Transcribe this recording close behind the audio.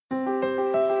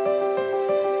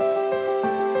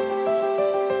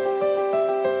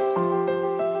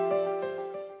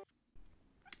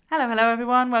Hello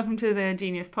everyone. Welcome to the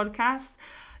Gen-ius podcast.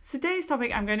 Today's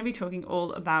topic, I'm going to be talking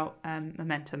all about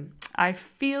momentum. I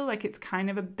feel like it's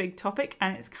kind of a big topic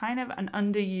and it's kind of an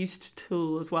underused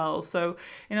tool as well. So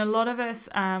in a lot of us,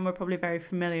 we're probably very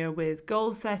familiar with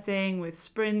goal setting, with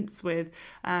sprints, with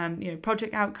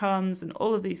project outcomes and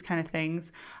all of these kind of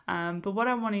things. But what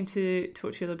I'm wanting to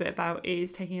talk to you a little bit about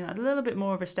is taking a little bit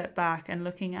more of a step back and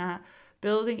looking at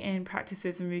building in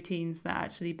practices and routines that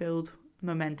actually build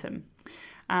momentum.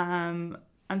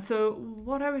 And so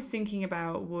what I was thinking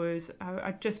about was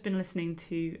I've just been listening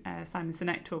to Simon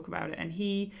Sinek talk about it, and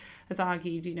he has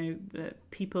argued,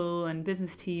 that people and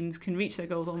business teams can reach their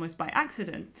goals almost by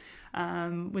accident.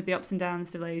 With the ups and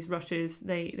downs, delays, rushes,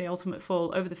 they ultimately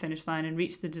fall over the finish line and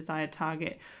reach the desired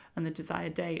target and the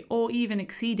desired day, or even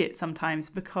exceed it sometimes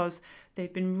because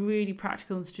they've been really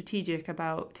practical and strategic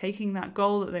about taking that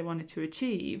goal that they wanted to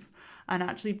achieve and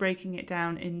actually breaking it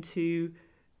down into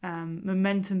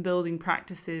momentum building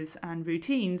practices and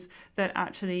routines that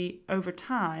actually over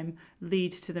time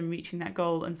lead to them reaching that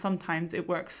goal. And sometimes it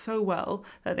works so well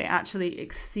that they actually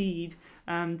exceed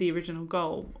the original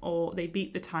goal, or they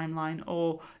beat the timeline,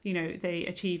 or they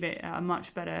achieve it a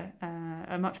much better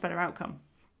outcome.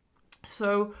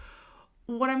 So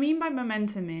what I mean by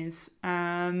momentum is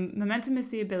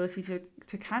the ability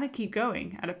to kind of keep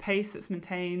going at a pace that's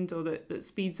maintained or that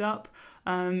speeds up.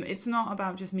 It's not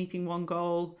about just meeting one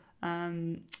goal.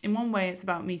 In one way, it's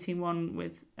about meeting one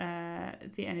with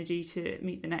the energy to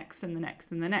meet the next and the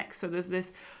next and the next. So there's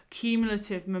this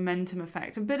cumulative momentum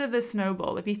effect, a bit of the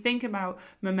snowball. If you think about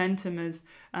momentum as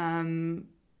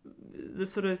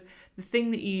the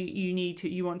thing that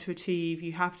you want to achieve,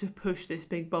 you have to push this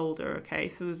big boulder, okay?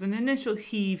 So there's an initial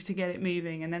heave to get it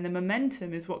moving, and then the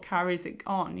momentum is what carries it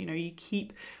on. You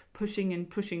keep pushing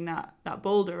that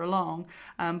boulder along,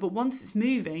 but once it's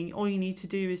moving, all you need to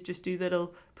do is just do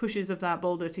little pushes of that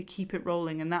boulder to keep it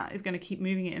rolling, and that is going to keep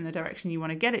moving it in the direction you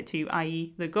want to get it to,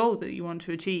 i.e. the goal that you want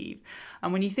to achieve.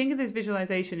 And when you think of this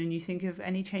visualization and you think of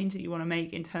any change that you want to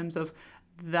make in terms of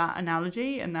that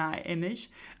analogy and that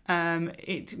image,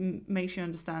 it makes you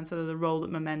understand sort of the role that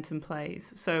momentum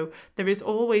plays. So there is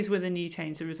always, with a new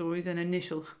change, there is always an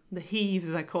initial, the heave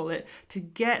as I call it, to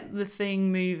get the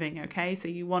thing moving. Okay, so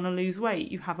you want to lose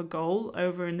weight, you have a goal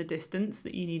over in the distance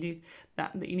that you need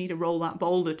to roll that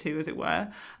boulder to, as it were,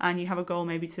 and you have a goal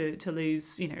maybe to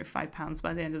lose 5 pounds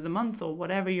by the end of the month, or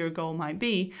whatever your goal might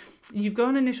be. You've got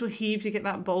an initial heave to get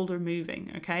that boulder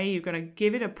moving. Okay, you've got to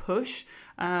give it a push,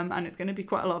 and it's going to be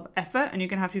quite a lot of effort, and you're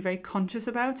going to have to be very conscious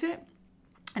about it.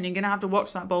 And you're going to have to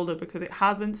watch that boulder because it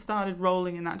hasn't started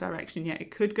rolling in that direction yet.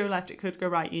 It could go left, it could go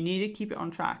right. You need to keep it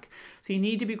on track. So you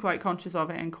need to be quite conscious of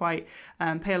it and quite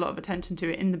pay a lot of attention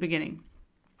to it in the beginning.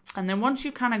 And then once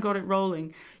you've kind of got it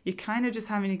rolling, you're kind of just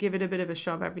having to give it a bit of a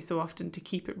shove every so often to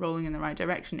keep it rolling in the right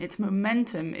direction. Its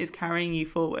momentum is carrying you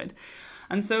forward.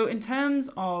 And so in terms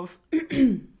of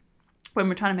when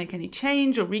we're trying to make any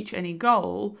change or reach any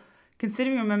goal,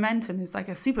 considering a momentum is like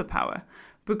a superpower,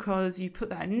 because you put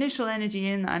that initial energy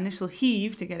in, that initial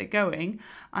heave to get it going,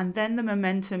 and then the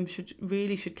momentum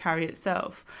should carry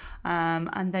itself.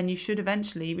 And then you should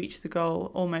eventually reach the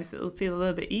goal. Almost, it'll feel a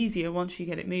little bit easier once you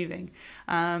get it moving.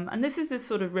 And this is this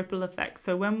sort of ripple effect.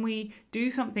 So when we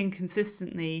do something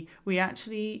consistently, we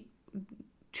actually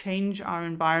change our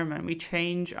environment, we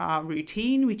change our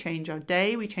routine, we change our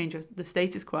day, we change the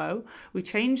status quo, we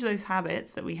change those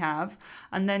habits that we have,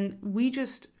 and then we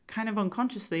just kind of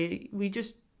unconsciously, we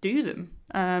just do them.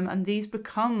 And these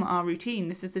become our routine.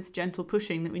 This is this gentle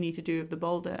pushing that we need to do of the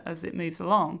boulder as it moves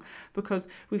along, because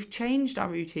we've changed our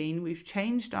routine, we've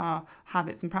changed our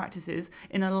habits and practices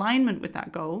in alignment with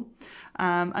that goal.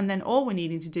 And then all we're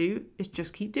needing to do is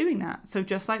just keep doing that. So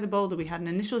just like the boulder, we had an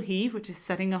initial heave, which is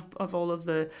setting up of all of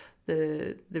the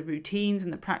routines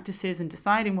and the practices and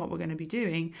deciding what we're going to be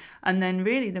doing. And then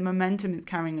really the momentum is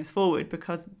carrying us forward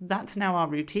because that's now our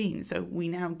routine. So we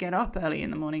now get up early in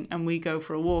the morning and we go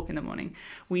for a walk in the morning.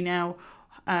 We now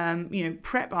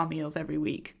prep our meals every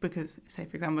week because, say,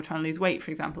 for example, we're trying to lose weight,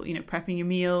 for example, prepping your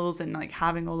meals and like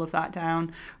having all of that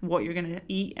down, what you're going to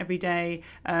eat every day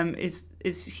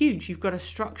is huge. You've got a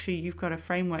structure, you've got a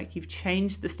framework, you've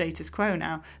changed the status quo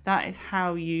now. That is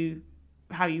how you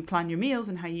plan your meals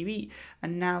and how you eat,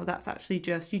 and now that's actually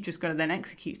you just got to then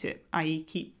execute it, i.e.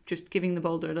 keep just giving the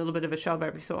boulder a little bit of a shove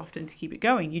every so often to keep it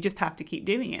going. You just have to keep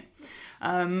doing it.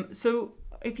 So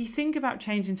if you think about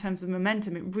change in terms of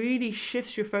momentum, it really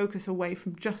shifts your focus away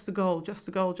from just the goal,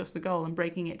 and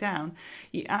breaking it down.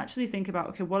 You actually think about,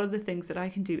 okay, what are the things that I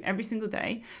can do every single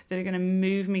day that are going to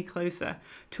move me closer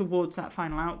towards that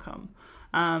final outcome?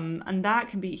 And that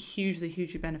can be hugely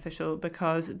beneficial,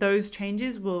 because those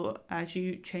changes will, as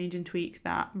you change and tweak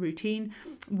that routine,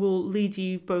 will lead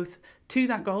you both to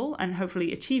that goal and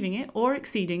hopefully achieving it or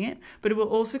exceeding it, but it will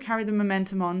also carry the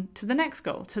momentum on to the next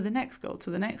goal, to the next goal, to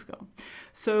the next goal.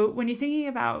 So when you're thinking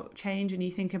about change and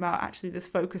you think about actually this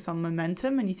focus on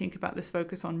momentum, and you think about this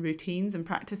focus on routines and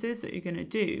practices that you're going to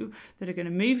do that are going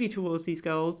to move you towards these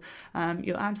goals,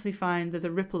 you'll actually find there's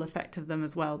a ripple effect of them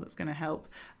as well that's going to help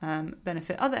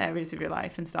benefit other areas of your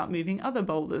life and start moving other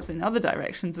boulders in other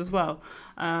directions as well.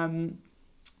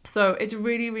 So it's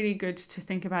really good to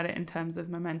think about it in terms of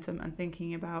momentum and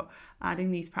thinking about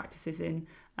adding these practices in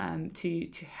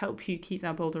to help you keep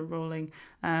that boulder rolling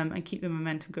and keep the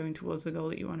momentum going towards the goal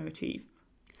that you want to achieve.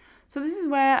 So this is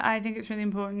where I think it's really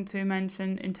important to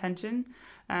mention intention.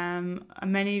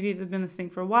 Many of you that have been listening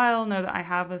for a while know that I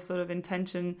have a sort of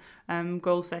intention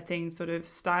goal setting sort of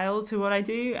style to what I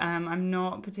do. I'm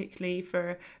not particularly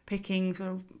for picking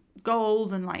sort of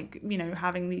goals and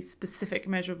having these specific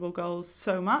measurable goals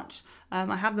so much.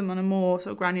 I have them on a more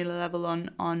sort of granular level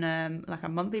on like a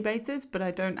monthly basis, but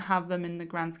I don't have them in the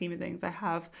grand scheme of things. I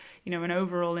have an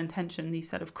overall intention, these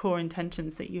set of core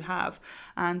intentions that you have.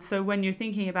 And so when you're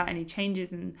thinking about any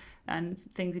changes and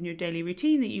things in your daily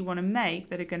routine that you want to make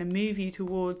that are going to move you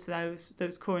towards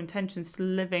those core intentions, to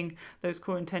living those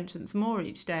core intentions more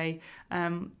each day,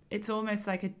 it's almost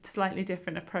like a slightly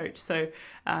different approach. So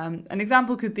an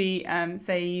example could be,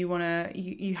 say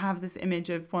you have this image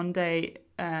of one day,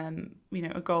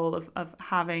 a goal of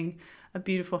having a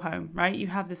beautiful home, right? You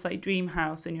have this dream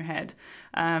house in your head,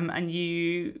 and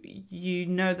you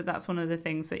know that that's one of the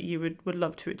things that you would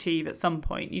love to achieve at some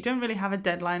point. You don't really have a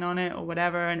deadline on it or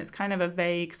whatever, and it's kind of a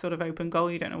vague sort of open goal.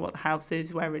 You don't know what the house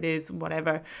is, where it is,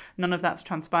 whatever. None of that's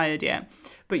transpired yet,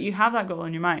 but you have that goal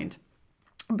in your mind.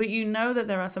 But you know that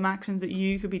there are some actions that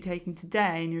you could be taking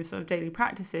today in your sort of daily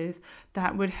practices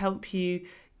that would help you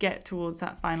get towards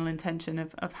that final intention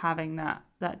of having that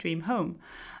dream home.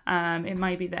 It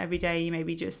might be that every day you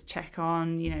maybe just check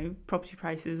on, property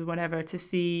prices or whatever to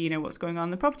see, what's going on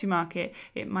in the property market.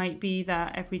 It might be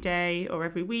that every day or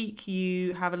every week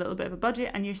you have a little bit of a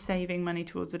budget and you're saving money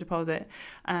towards a deposit.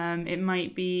 It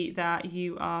might be that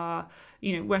you are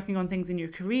working on things in your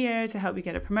career to help you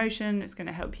get a promotion. It's going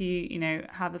to help you,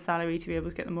 have a salary to be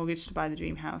able to get the mortgage to buy the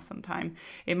dream house sometime.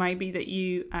 It might be that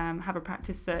you have a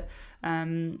practice that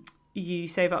you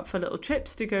save up for little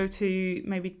trips to go to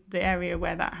maybe the area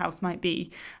where that house might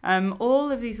be.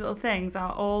 All of these little things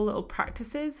are all little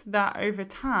practices that over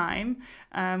time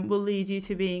will lead you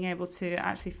to being able to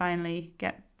actually finally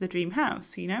get the dream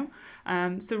house,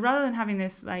 So rather than having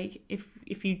this,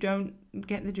 if you don't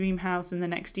get the dream house in the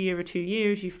next year or 2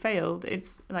 years, you failed.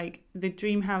 It's like the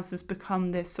dream house has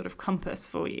become this sort of compass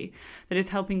for you that is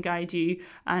helping guide you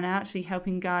and actually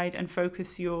helping guide and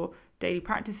focus your daily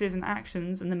practices and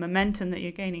actions and the momentum that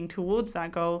you're gaining towards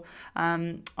that goal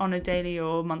on a daily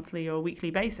or monthly or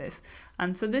weekly basis.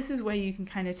 And so this is where you can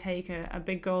kind of take a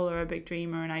big goal or a big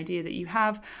dream or an idea that you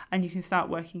have, and you can start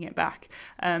working it back.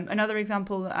 Another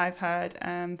example that I've heard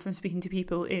from speaking to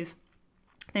people is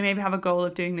they maybe have a goal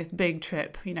of doing this big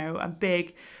trip, a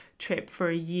big trip for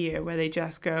a year where they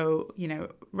just go,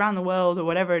 around the world or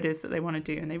whatever it is that they want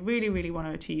to do, and they really want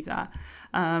to achieve that.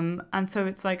 And so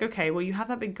it's like, okay, well, you have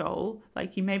that big goal,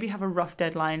 you maybe have a rough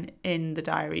deadline in the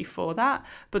diary for that,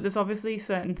 but there's obviously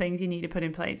certain things you need to put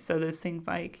in place. So there's things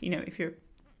like, if you're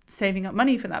saving up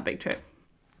money for that big trip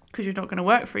because you're not going to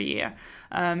work for a year,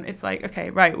 it's like,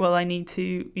 okay, right, well, I need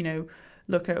to,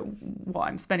 look at what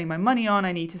I'm spending my money on.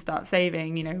 I need to start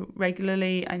saving,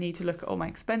 regularly. I need to look at all my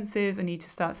expenses. I need to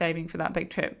start saving for that big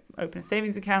trip. Open a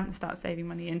savings account and start saving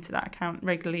money into that account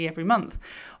regularly every month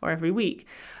or every week.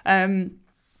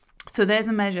 So there's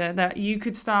a measure that you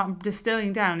could start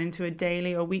distilling down into a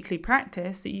daily or weekly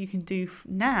practice that you can do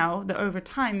now that over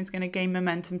time is going to gain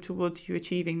momentum towards you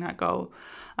achieving that goal.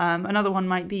 Another one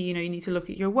might be, you need to look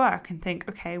at your work and think,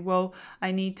 okay, well,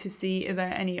 I need to see, are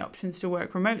there any options to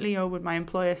work remotely, or would my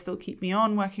employer still keep me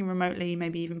on working remotely,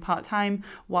 maybe even part-time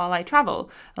while I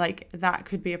travel? That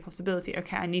could be a possibility.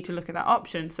 Okay, I need to look at that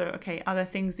option. So, okay, are there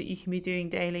things that you can be doing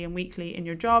daily and weekly in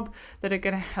your job that are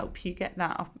going to help you get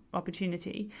that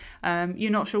opportunity?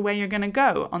 You're not sure where you're going to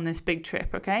go on this big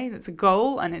trip, okay? That's a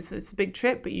goal and it's a big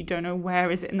trip, but you don't know where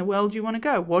is it in the world you want to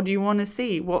go. What do you want to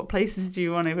see? What places do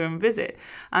you want to go and visit?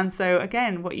 And so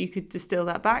again, what you could distill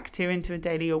that back to into a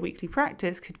daily or weekly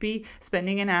practice could be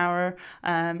spending an hour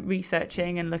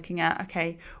researching and looking at,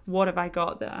 okay, what have I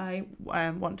got that I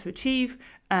want to achieve?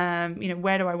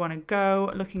 where do I want to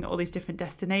go, looking at all these different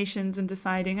destinations and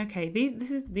deciding, okay,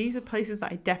 these are places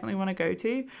that I definitely want to go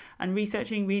to, and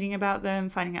researching, reading about them,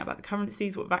 finding out about the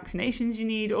currencies, what vaccinations you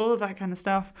need, all of that kind of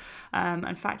stuff, and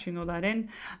factoring all that in.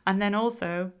 And then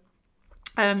also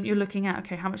you're looking at,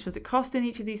 okay, how much does it cost in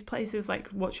each of these places? Like,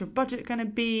 what's your budget going to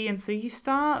be? And so you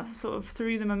start sort of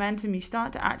through the momentum, you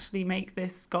start to actually make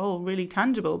this goal really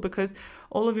tangible, because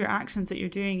all of your actions that you're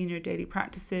doing in your daily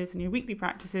practices and your weekly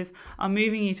practices are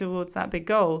moving you towards that big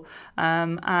goal.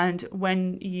 And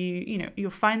when you'll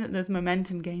find that there's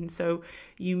momentum gain. So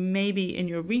you maybe in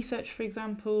your research, for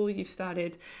example, you've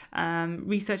started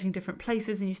researching different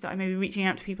places, and you start maybe reaching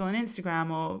out to people on Instagram,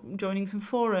 or joining some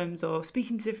forums, or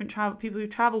speaking to different people who've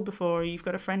traveled before. Or you've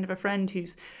got a friend of a friend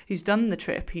who's done the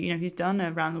trip, who's done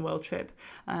a round the world trip.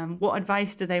 What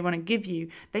advice do they want to give you?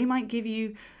 They might give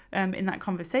you in that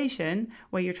conversation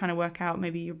where you're trying to work out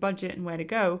maybe your budget and where to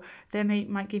go, they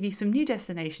might give you some new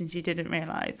destinations you didn't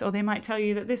realize, or they might tell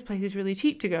you that this place is really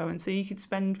cheap to go, and so you could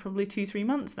spend probably 2-3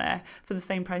 months there for the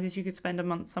same price as you could spend a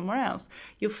month somewhere else.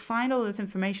 You'll find all this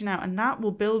information out, and that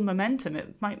will build momentum.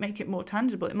 It might make it more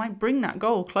tangible. It might bring that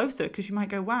goal closer, because you might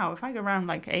go, wow, if I go around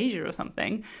like Asia or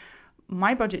something,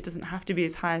 my budget doesn't have to be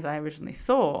as high as I originally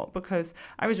thought, because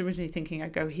I was originally thinking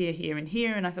I'd go here, here, and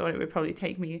here, and I thought it would probably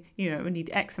take me, it would need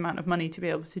X amount of money to be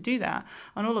able to do that.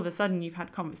 And all of a sudden you've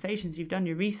had conversations, you've done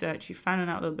your research, you've found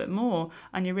out a little bit more,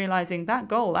 and you're realizing that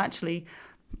goal actually,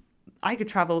 I could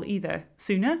travel either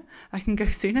sooner, I can go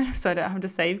sooner so I don't have to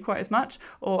save quite as much,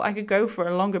 or I could go for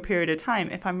a longer period of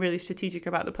time if I'm really strategic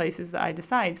about the places that I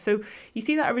decide. So you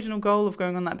see that original goal of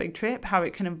going on that big trip, how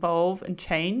it can evolve and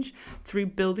change through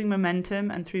building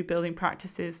momentum and through building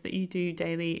practices that you do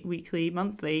daily, weekly,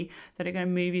 monthly, that are going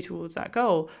to move you towards that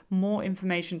goal. More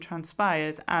information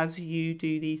transpires as you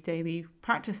do these daily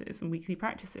practices and weekly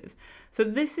practices. So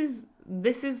this is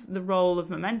the role of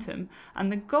momentum,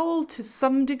 and the goal to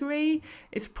some degree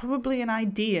is probably an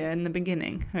idea in the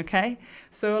beginning. Okay,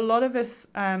 so a lot of us,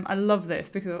 I love this,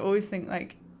 because I always think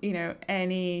like,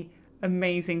 any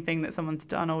amazing thing that someone's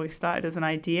done always started as an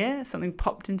idea. Something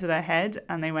popped into their head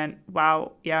and they went,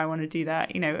 wow, yeah, I want to do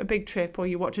that. A big trip, or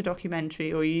you watch a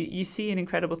documentary, or you see an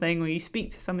incredible thing, or you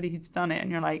speak to somebody who's done it and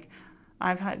you're like,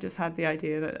 just had the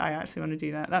idea that I actually want to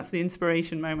do that. That's the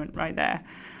inspiration moment right there.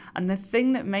 And the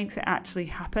thing that makes it actually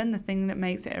happen, the thing that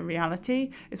makes it a reality,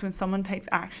 is when someone takes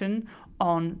action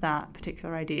on that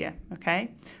particular idea,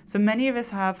 okay? So many of us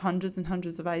have hundreds and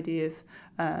hundreds of ideas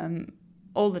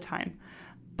all the time.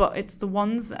 But it's the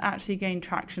ones that actually gain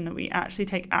traction, that we actually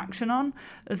take action on,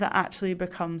 that actually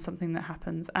become something that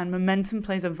happens. And momentum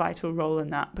plays a vital role in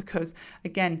that, because,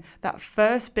 again, that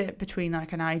first bit between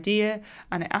like an idea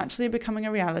and it actually becoming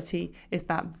a reality is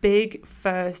that big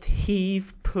first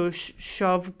heave, push,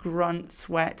 shove, grunt,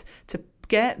 sweat to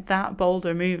get that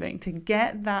boulder moving, to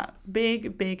get that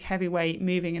big heavy weight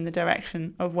moving in the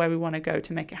direction of where we want to go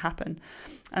to make it happen.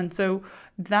 And so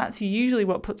that's usually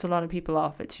what puts a lot of people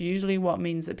off. It's usually what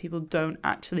means that people don't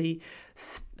actually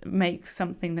make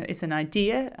something that is an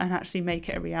idea and actually make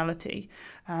it a reality,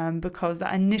 because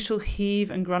that initial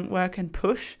heave and grunt work and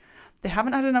push, they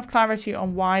haven't had enough clarity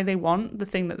on why they want the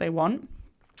thing that they want.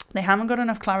 They haven't got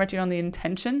enough clarity on the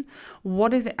intention.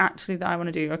 What is it actually that I want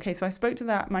to do? Okay, so I spoke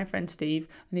to my friend Steve,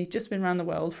 and he'd just been around the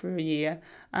world for a year,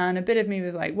 and a bit of me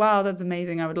was like, wow, that's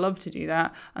amazing, I would love to do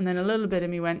that. And then a little bit of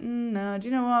me went, no, do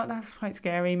you know what? That's quite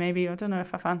scary, maybe. I don't know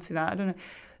if I fancy that. I don't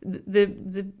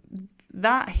know.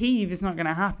 That heave is not going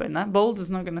to happen. That boulder's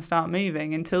not going to start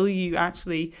moving until you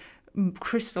actually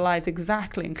crystallize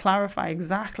exactly and clarify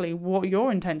exactly what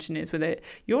your intention is with it.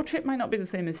 Your trip might not be the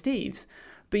same as Steve's,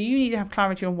 but you need to have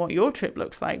clarity on what your trip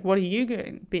looks like. What are you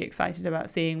going to be excited about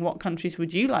seeing? What countries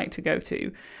would you like to go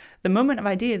to? The moment of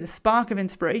idea, the spark of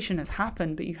inspiration has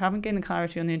happened, but you haven't gained the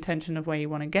clarity on the intention of where you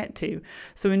want to get to.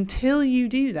 So until you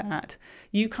do that,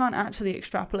 you can't actually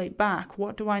extrapolate back,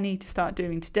 what do I need to start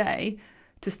doing today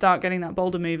to start getting that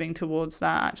boulder moving towards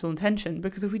that actual intention?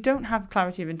 Because if we don't have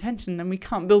clarity of intention, then we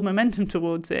can't build momentum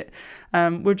towards it.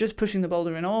 We're just pushing the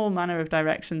boulder in all manner of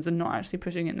directions and not actually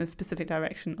pushing it in the specific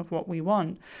direction of what we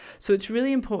want. So it's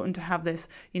really important to have this,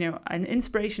 an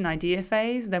inspiration idea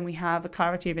phase, then we have a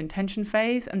clarity of intention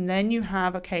phase, and then you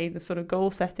have, the sort of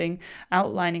goal setting,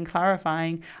 outlining,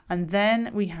 clarifying, and then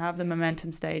we have the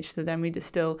momentum stage. So then we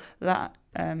distill that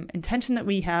intention that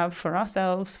we have for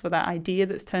ourselves, for that idea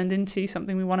that's turned into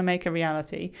something we want to make a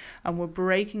reality, and we're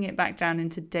breaking it back down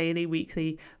into daily,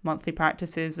 weekly, monthly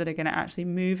practices that are going to actually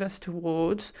move us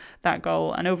towards that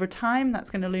goal. And over time, that's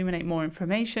going to illuminate more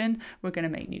information. We're going to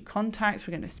make new contacts.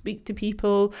 We're going to speak to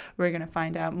people. We're going to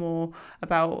find out more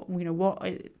about,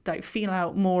 feel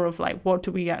out more of like, what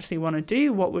do we actually want to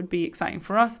do? What would be exciting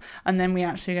for us? And then we're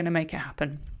actually going to make it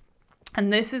happen.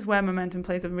 And this is where momentum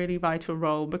plays a really vital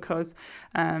role, because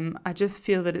I just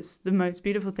feel that it's the most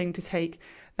beautiful thing to take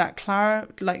that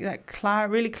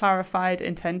really clarified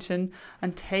intention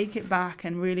and take it back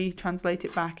and really translate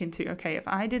it back into, okay, if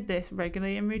I did this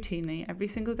regularly and routinely every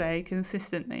single day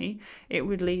consistently, it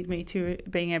would lead me to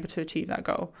being able to achieve that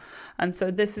goal. And so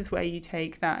this is where you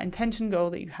take that intention goal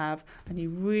that you have and you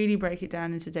really break it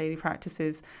down into daily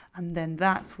practices. And then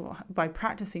that's what, by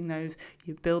practicing those,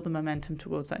 you build the momentum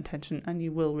towards that intention and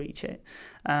you will reach it.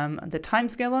 The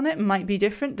timescale on it might be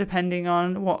different depending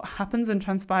on what happens and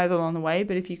transpires along the way,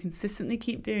 but if you consistently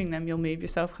keep doing them, you'll move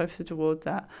yourself closer towards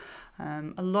that.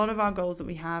 A lot of our goals that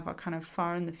we have are kind of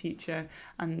far in the future,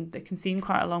 and they can seem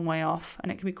quite a long way off,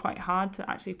 and it can be quite hard to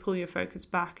actually pull your focus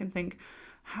back and think,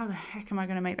 how the heck am I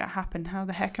going to make that happen? How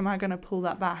the heck am I going to pull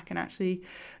that back and actually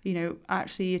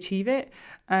achieve it?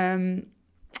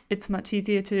 It's much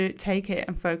easier to take it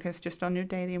and focus just on your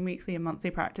daily and weekly and monthly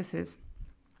practices,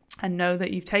 and know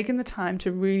that you've taken the time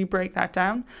to really break that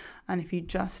down. And if you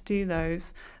just do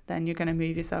those, then you're going to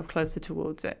move yourself closer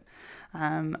towards it.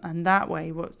 And that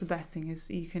way, what's the best thing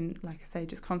is you can, like I say,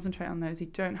 just concentrate on those. You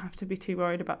don't have to be too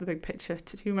worried about the big picture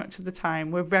too much of the time.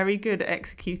 We're very good at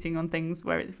executing on things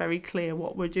where it's very clear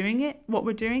what we're doing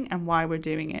and why we're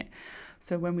doing it.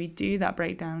 So when we do that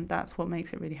breakdown, that's what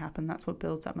makes it really happen. That's what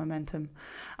builds that momentum.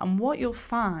 And what you'll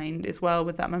find as well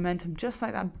with that momentum, just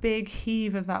like that big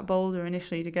heave of that boulder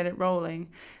initially to get it rolling,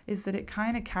 is that it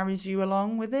kind of carries you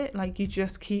along with it. Like you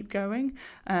just keep going.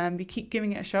 You keep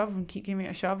giving it a shove and keep giving it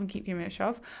a shove and keep giving it a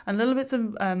shove. And little bits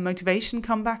of motivation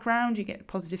come back around. You get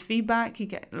positive feedback. You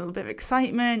get a little bit of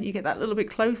excitement. You get that little bit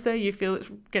closer. You feel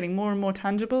it's getting more and more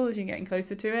tangible as you're getting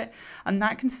closer to it. And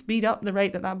that can speed up the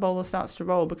rate that boulder starts to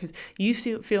roll, because you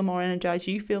feel more energized,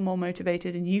 you feel more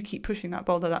motivated, and you keep pushing that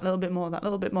boulder that little bit more, that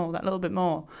little bit more, that little bit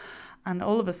more. And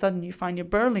all of a sudden you find you're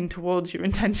burling towards your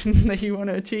intention that you want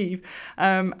to achieve.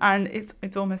 And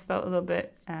it's almost felt a little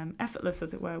bit effortless,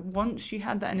 as it were. Once you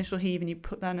had that initial heave and you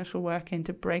put that initial work in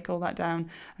to break all that down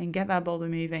and get that boulder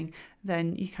moving,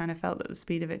 then you kind of felt that the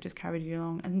speed of it just carried you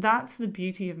along. And that's the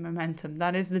beauty of momentum.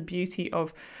 That is the beauty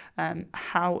of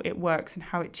how it works and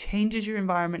how it changes your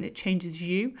environment. It changes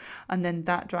you, and then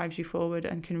that drives you forward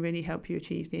and can really help you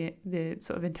achieve the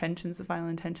sort of intentions, the final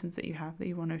intentions that you have, that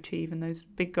you want to achieve, and those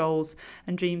big goals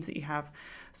and dreams that you have.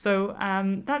 So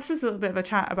that's just a little bit of a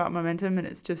chat about momentum, and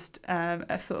it's just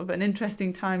a sort of an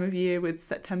interesting time of year with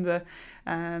September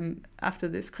after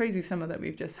this crazy summer that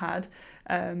we've just had,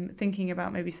 thinking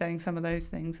about maybe setting some of those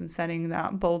things and setting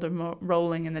that boulder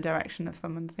rolling in the direction of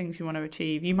some of the things you want to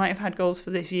achieve. You might have had goals for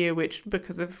this year which,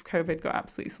 because of COVID, got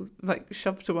absolutely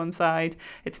shoved to one side.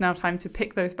 It's now time to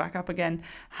pick those back up again,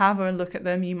 have a look at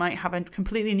them. You might have a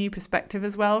completely new perspective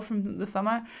as well from the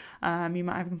summer. You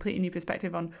might have a completely new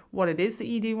perspective on what it is that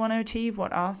you do want to achieve,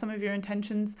 what are some of your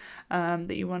intentions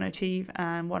that you want to achieve,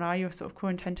 and what are your sort of core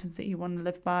intentions that you want to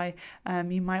live by.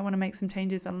 You might want to make some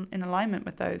changes in alignment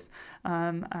with those,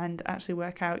 and actually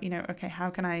work out, okay, how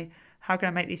can I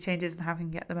make these changes and how can I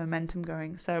get the momentum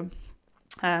going. So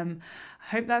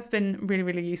I hope that's been really,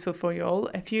 really useful for you all.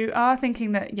 If you are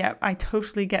thinking that, yeah, I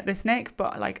totally get this, Nick,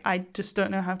 but I just don't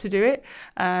know how to do it,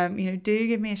 do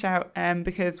give me a shout,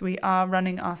 because we are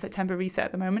running our September reset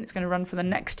at the moment. It's going to run for the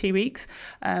next 2 weeks.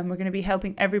 We're going to be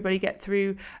helping everybody get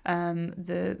through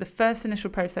the first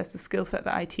initial process, the skill set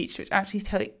that I teach, which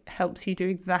actually helps you do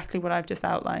exactly what I've just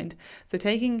outlined. So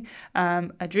taking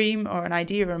a dream or an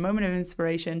idea or a moment of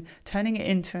inspiration, turning it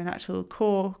into an actual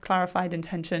core clarified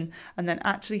intention, and then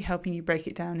actually helping you break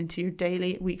it down into your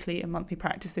daily, weekly and monthly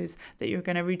practices that you're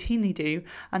going to routinely do.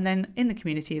 And then in the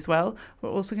community as well,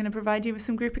 we're also going to provide you with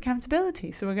some group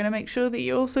accountability. So we're going to make sure that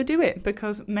you also do it,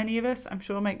 because many of us, I'm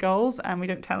sure, make goals and we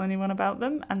don't tell anyone about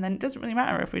them, and then it doesn't really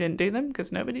matter if we didn't do them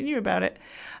because nobody knew about it.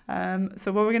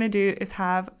 So what we're going to do is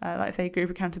have, group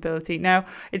accountability. Now,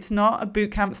 it's not a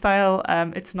boot camp style.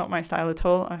 It's not my style at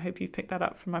all. I hope you've picked that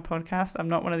up from my podcast. I'm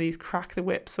not one of these crack the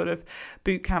whip sort of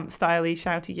boot camp styley,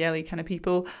 shouty, yelly kind of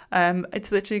people.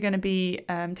 It's literally going to be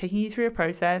taking you through a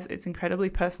process. It's an incredibly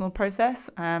personal process,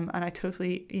 and I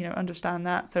totally understand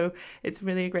that. So it's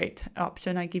really a great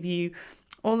option. I give you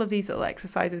all of these little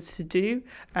exercises to do.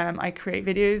 I create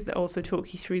videos that also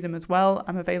talk you through them as well.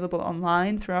 I'm available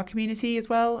online through our community as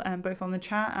well, both on the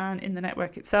chat and in the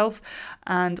network itself.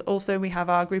 And also we have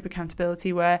our group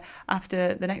accountability, where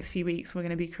after the next few weeks we're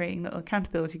going to be creating little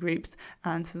accountability groups,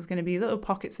 and so there's going to be little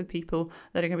pockets of people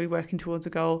that are going to be working towards a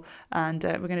goal, and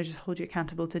we're going to just hold you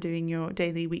accountable to doing your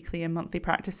daily, weekly and monthly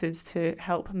practices to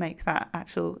help make that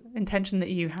actual intention that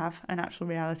you have an actual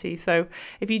reality. So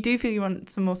if you do feel you want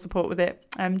some more support with it,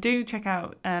 do check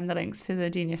out the links to the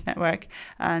Gen-ius network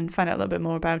and find out a little bit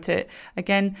more about it.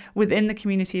 Again, within the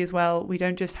community as well, we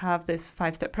don't just have this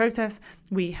 5-step process.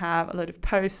 We have a load of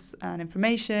posts and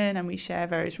information, and we share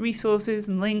various resources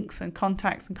and links and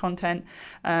contacts and content.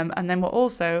 And then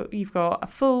you've got a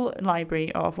full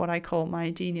library of what I call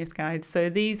my Gen-ius guides. So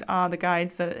these are the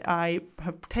guides that I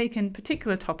have taken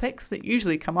particular topics that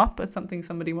usually come up as something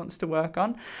somebody wants to work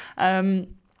on,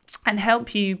 and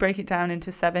help you break it down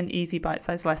into 7 easy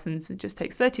bite-sized lessons. It just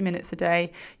takes 30 minutes a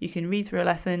day. You can read through a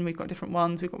lesson. We've got different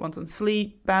ones. We've got ones on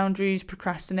sleep, boundaries,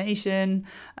 procrastination,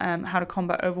 how to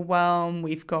combat overwhelm.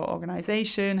 We've got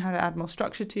organization, how to add more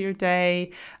structure to your day.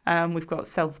 We've got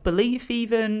self-belief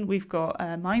even. We've got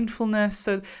mindfulness.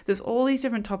 So there's all these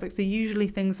different topics. They're usually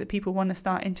things that people want to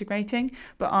start integrating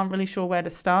but aren't really sure where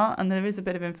to start. And there is a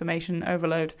bit of information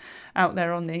overload out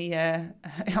there on the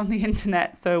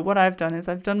internet. So what I've done is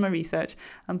I've done my research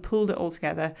and pulled it all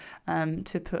together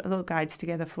to put little guides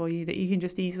together for you that you can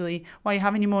just easily, while you're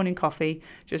having your morning coffee,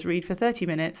 just read for 30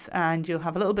 minutes, and you'll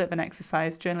have a little bit of an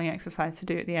journaling exercise to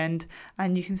do at the end,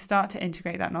 and you can start to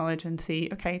integrate that knowledge and see,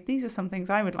 okay, these are some things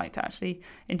I would like to actually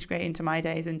integrate into my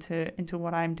days, into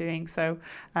what I'm doing. So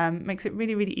makes it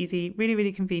really, really easy, really,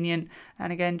 really convenient,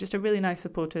 and again, just a really nice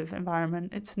supportive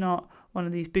environment. It's not one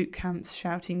of these boot camps,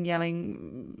 shouting,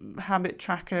 yelling, habit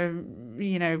tracker,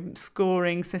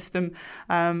 scoring system.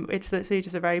 It's literally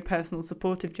just a very personal,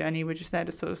 supportive journey. We're just there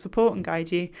to sort of support and guide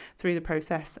you through the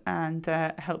process and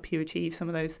help you achieve some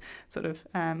of those sort of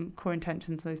core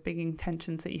intentions, those big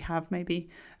intentions that you have maybe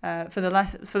for the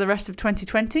rest of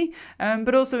 2020,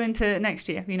 but also into next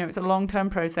year. It's a long-term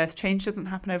process. Change doesn't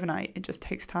happen overnight. It just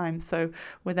takes time. So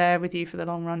we're there with you for the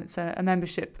long run. It's a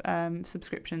membership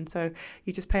subscription. So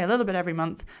you just pay a little bit every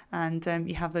month, and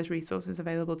you have those resources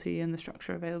available to you and the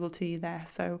structure available to you there.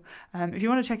 So if you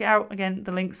want to check it out, again,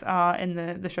 the links are in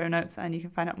the show notes, and you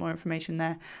can find out more information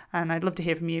there. And I'd love to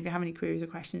hear from you. If you have any queries or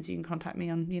questions, you can contact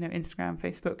me on Instagram,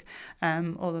 Facebook,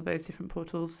 all of those different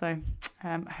portals. So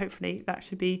hopefully that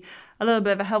should be a little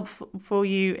bit of a help for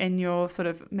you in your sort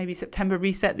of maybe September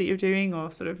reset that you're doing,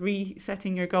 or sort of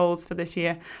resetting your goals for this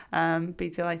year. Be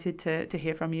delighted to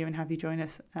hear from you and have you join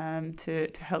us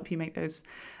to help you make those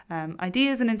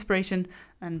ideas and inspiration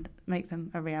and make them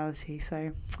a reality.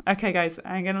 So, okay, guys,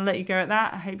 I'm going to let you go at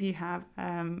that. I hope you have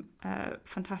a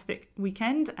fantastic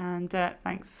weekend, and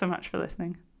thanks so much for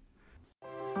listening.